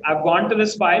did, I've gone to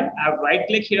this file, I have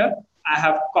right-click here, I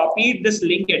have copied this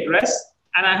link address,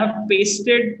 and I have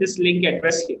pasted this link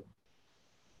address here.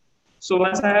 So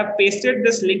once I have pasted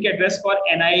this link address for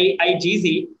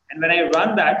NIIGZ, and when I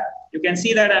run that, you can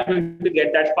see that I'm going to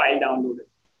get that file downloaded.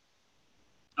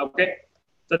 Okay.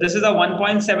 So this is a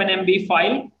 1.7 MB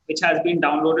file, which has been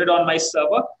downloaded on my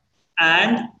server.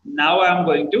 And now I'm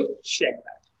going to check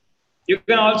that. You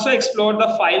can also explore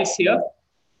the files here.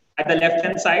 At the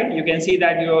left-hand side, you can see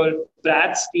that your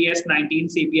Bratz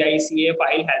TS19 CPI-CA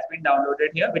file has been downloaded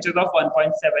here, which is of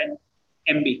 1.7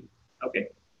 MB. Okay.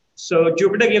 So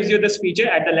Jupyter gives you this feature.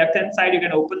 At the left-hand side, you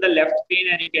can open the left pane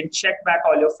and you can check back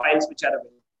all your files which are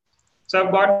available. So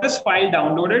I've got this file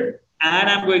downloaded and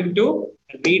I'm going to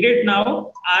read it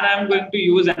now, and I'm going to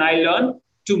use NILearn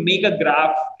to make a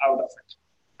graph out of it.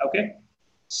 Okay.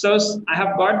 So I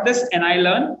have got this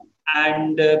NILearn,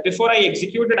 and before I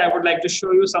execute it, I would like to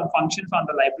show you some functions on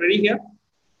the library here.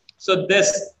 So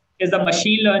this is the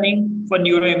machine learning for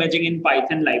neuroimaging in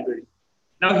Python library.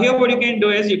 Now here what you can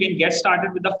do is you can get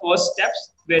started with the first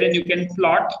steps, wherein you can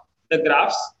plot the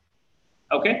graphs.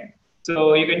 Okay.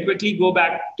 So you can quickly go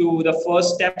back to the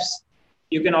first steps.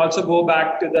 You can also go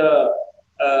back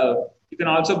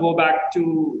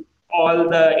to all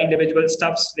the individual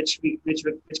stuffs which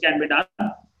can be done.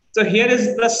 So here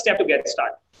is the step to get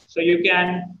started. So you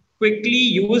can quickly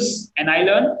use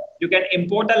NILearn. You can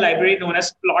import a library known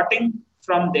as plotting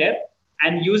from there.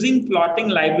 And using plotting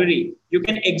library, you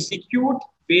can execute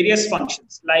various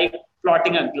functions like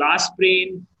plotting a glass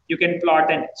plane. You can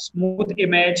plot a smooth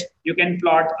image. You can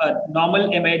plot a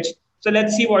normal image. So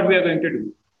let's see what we are going to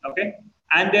do. Okay.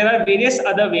 And there are various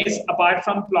other ways. Apart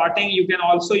from plotting, you can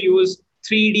also use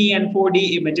 3D and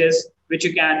 4D images, which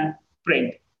you can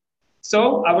print.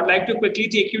 So I would like to quickly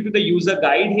take you to the user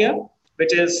guide here,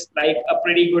 which is like a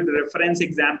pretty good reference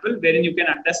example, wherein you can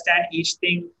understand each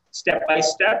thing step by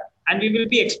step. And we will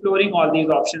be exploring all these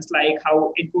options, like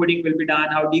how encoding will be done,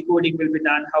 how decoding will be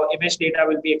done, how image data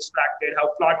will be extracted,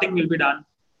 how plotting will be done.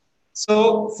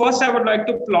 So first, I would like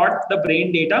to plot the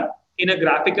brain data in a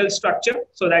graphical structure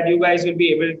so that you guys will be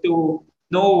able to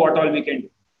know what all we can do.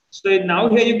 So now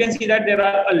here you can see that there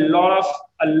are a lot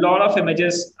of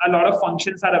images, a lot of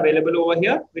functions are available over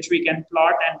here, which we can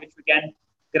plot and which we can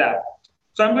grab.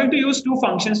 So I'm going to use two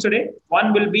functions today.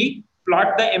 One will be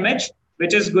plot the image,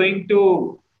 which is going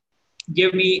to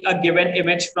give me a given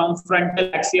image from frontal,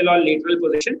 axial, or lateral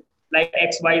position, like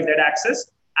X, Y, Z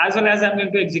axis, as well as I'm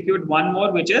going to execute one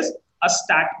more, which is a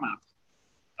stack map.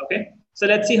 Okay. So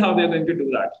let's see how we're going to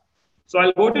do that. So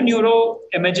I'll go to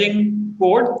neuroimaging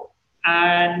code,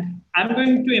 and I'm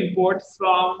going to import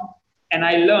from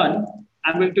NILearn,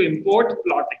 I'm going to import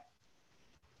plotting.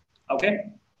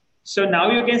 Okay. So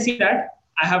now you can see that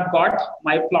I have got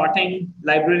my plotting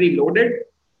library loaded.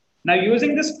 Now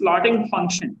using this plotting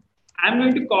function, I'm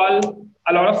going to call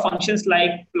a lot of functions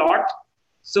like plot.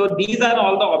 So these are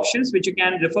all the options which you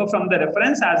can refer from the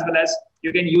reference, as well as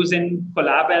you can use in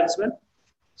Colab as well.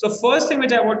 So first thing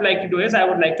which I would like to do is I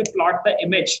would like to plot the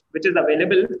image which is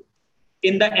available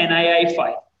in the NII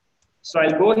file. So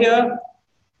I'll go here.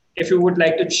 If you would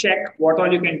like to check what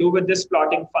all you can do with this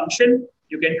plotting function,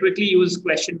 you can quickly use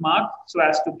question mark so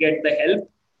as to get the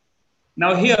help.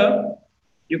 Now here,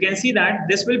 you can see that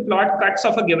this will plot cuts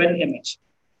of a given image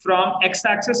from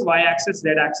x-axis, y-axis,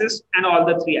 z-axis, and all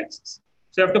the three axes.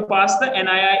 So you have to pass the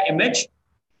NII image,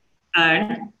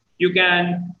 and you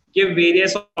can give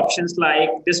various options like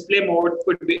display mode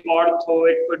could be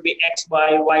ortho, it could be X,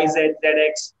 Y, Y, Z,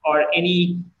 ZX, or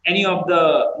any of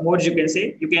the modes you can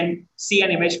say. You can see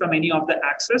an image from any of the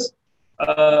axes.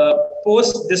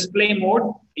 Post display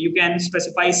mode, you can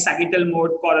specify sagittal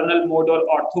mode, coronal mode, or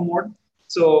ortho mode.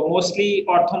 So mostly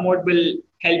ortho mode will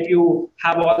help you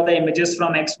have all the images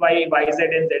from X, Y, Y, Z,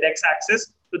 and ZX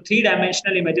axis. So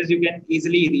three-dimensional images you can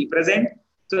easily represent.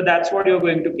 So that's what you're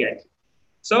going to get.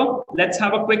 So let's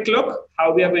have a quick look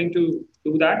how we are going to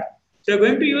do that. So you're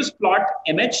going to use plot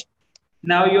image.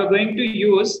 Now you're going to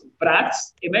use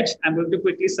Bratz image. I'm going to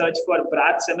quickly search for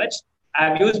Bratz image. I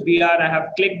have used BR. I have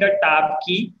clicked the tab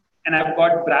key, and I've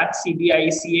got Bratz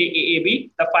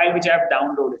CBICA-AAB, the file which I have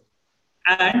downloaded.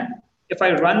 And if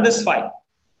I run this file,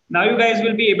 now you guys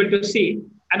will be able to see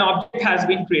an object has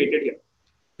been created here.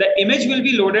 The image will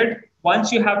be loaded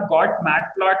once you have got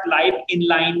matplotlib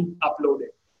inline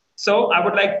uploaded. So I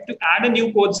would like to add a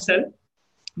new code cell,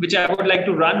 which I would like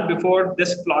to run before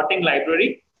this plotting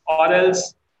library, or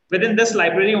else within this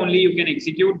library only you can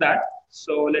execute that.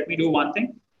 So let me do one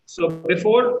thing. So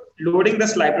before loading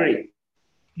this library,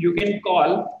 you can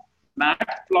call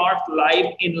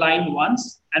matplotlib inline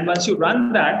once. And once you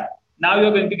run that, now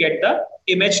you're going to get the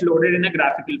image loaded in a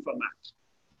graphical format.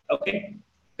 Okay,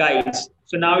 guys.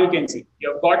 So now you can see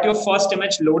you've got your first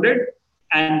image loaded,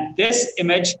 and this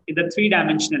image is a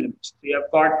three-dimensional image. So you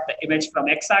have got the image from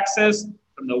x-axis,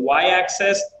 from the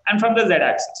y-axis, and from the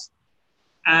z-axis.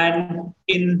 And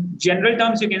in general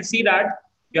terms, you can see that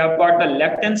you have got the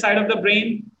left-hand side of the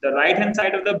brain, the right-hand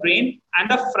side of the brain, and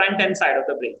the front-hand side of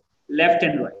the brain, left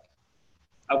and right.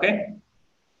 Okay.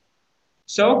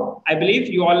 So I believe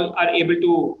you all are able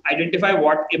to identify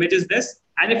what image is this.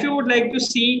 And if you would like to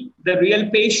see the real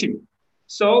patient,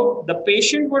 so the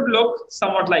patient would look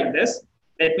somewhat like this.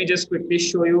 Let me just quickly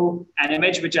show you an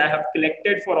image which I have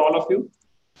collected for all of you,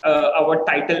 our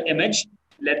title image.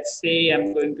 Let's say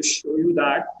I'm going to show you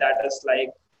that. That is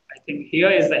like, I think here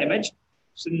is the image.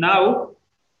 So now,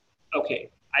 okay,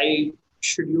 I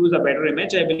should use a better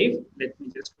image, I believe. Let me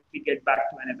just quickly get back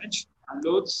to an image.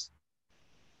 Downloads.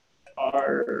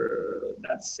 Or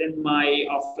that's in my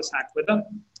Office Acquither.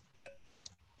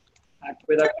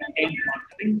 Acquither content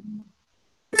marketing.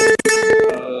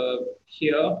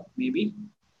 Here, maybe.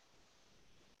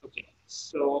 Okay,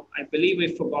 so I believe I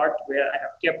forgot where I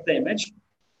have kept the image.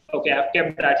 Okay, I've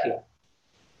kept that here.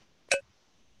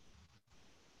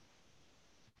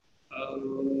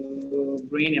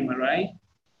 Brain MRI.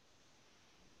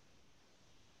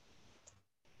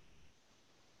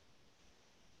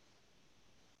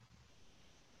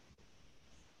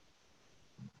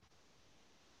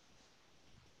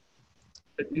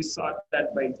 Let me sort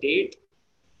that by date.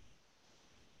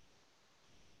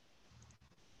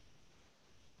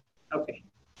 Okay,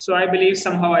 so I believe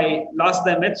somehow I lost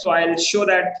the image, so I'll show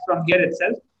that from here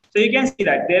itself. So you can see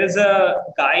that there is a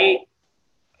guy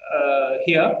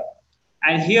here,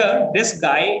 and here this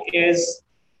guy is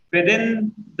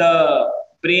within the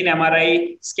brain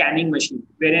MRI scanning machine,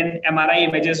 wherein MRI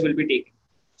images will be taken.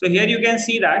 So here you can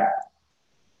see that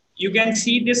you can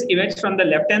see this image from the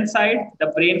left-hand side, the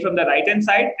brain from the right-hand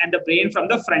side, and the brain from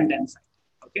the front-hand side.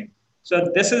 Okay,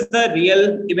 so this is the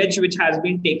real image which has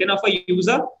been taken of a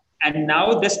user, and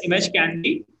now this image can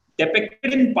be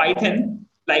depicted in Python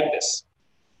like this.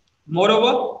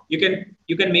 Moreover, you can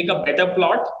make a better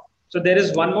plot. So there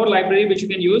is one more library which you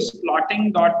can use,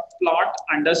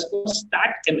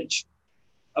 plotting.plot_stat image.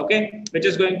 Okay, which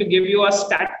is going to give you a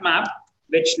stat map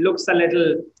which looks like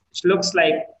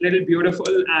little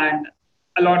beautiful, and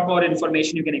a lot more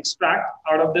information you can extract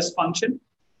out of this function.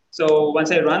 So once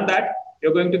I run that,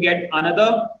 you're going to get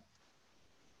another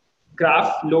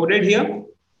graph loaded here.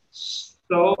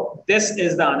 So this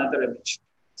is the another image.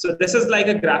 So this is like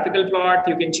a graphical plot.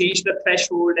 You can change the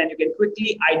threshold, and you can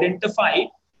quickly identify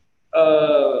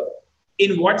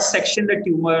in what section the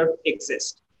tumor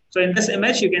exists. So in this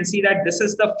image, you can see that this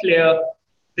is the flare.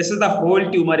 This is the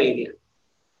whole tumor area.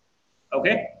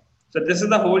 Okay. So this is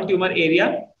the whole tumor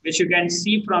area, which you can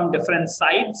see from different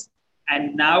sides.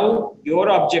 And now your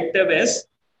objective is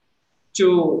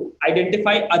to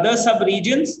identify other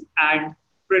subregions and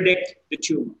predict the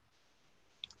tumor.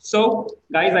 So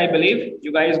guys, I believe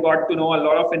you guys got to know a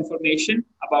lot of information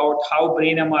about how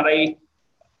brain MRI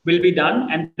will be done.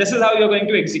 And this is how you're going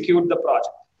to execute the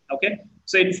project. Okay.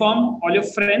 So inform all your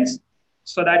friends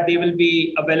so that they will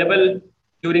be available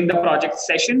during the project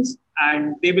sessions,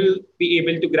 and they will be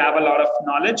able to grab a lot of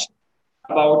knowledge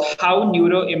about how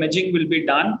neuroimaging will be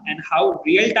done and how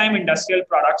real-time industrial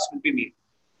products will be made.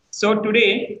 So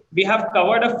today we have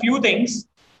covered a few things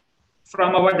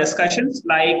from our discussions,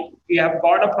 like we have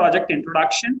got a project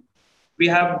introduction. We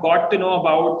have got to know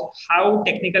about how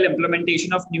technical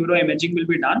implementation of neuroimaging will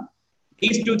be done.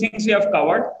 These two things we have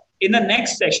covered. In the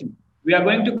next session, we are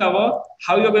going to cover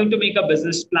how you're going to make a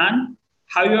business plan,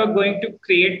 how you are going to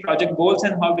create project goals,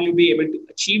 and how will you be able to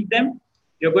achieve them.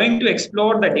 You're going to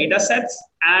explore the data sets,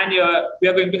 and we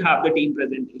are going to have the team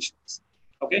presentations.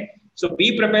 Okay, so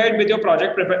be prepared with your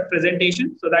project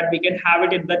presentation so that we can have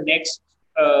it in the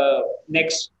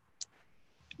next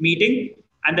meeting.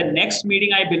 And the next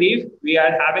meeting, I believe we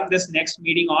are having this next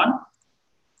meeting on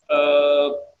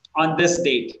this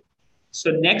date.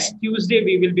 So next Tuesday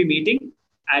we will be meeting,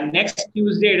 and next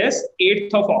Tuesday it is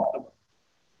 8th of October.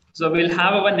 So we'll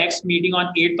have our next meeting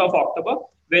on 8th of October,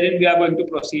 wherein we are going to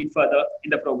proceed further in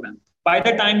the program. By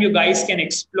the time you guys can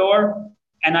explore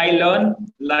an iLearn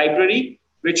library,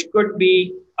 which could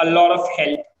be a lot of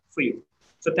help for you.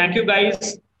 So thank you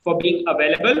guys for being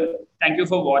available. Thank you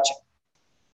for watching.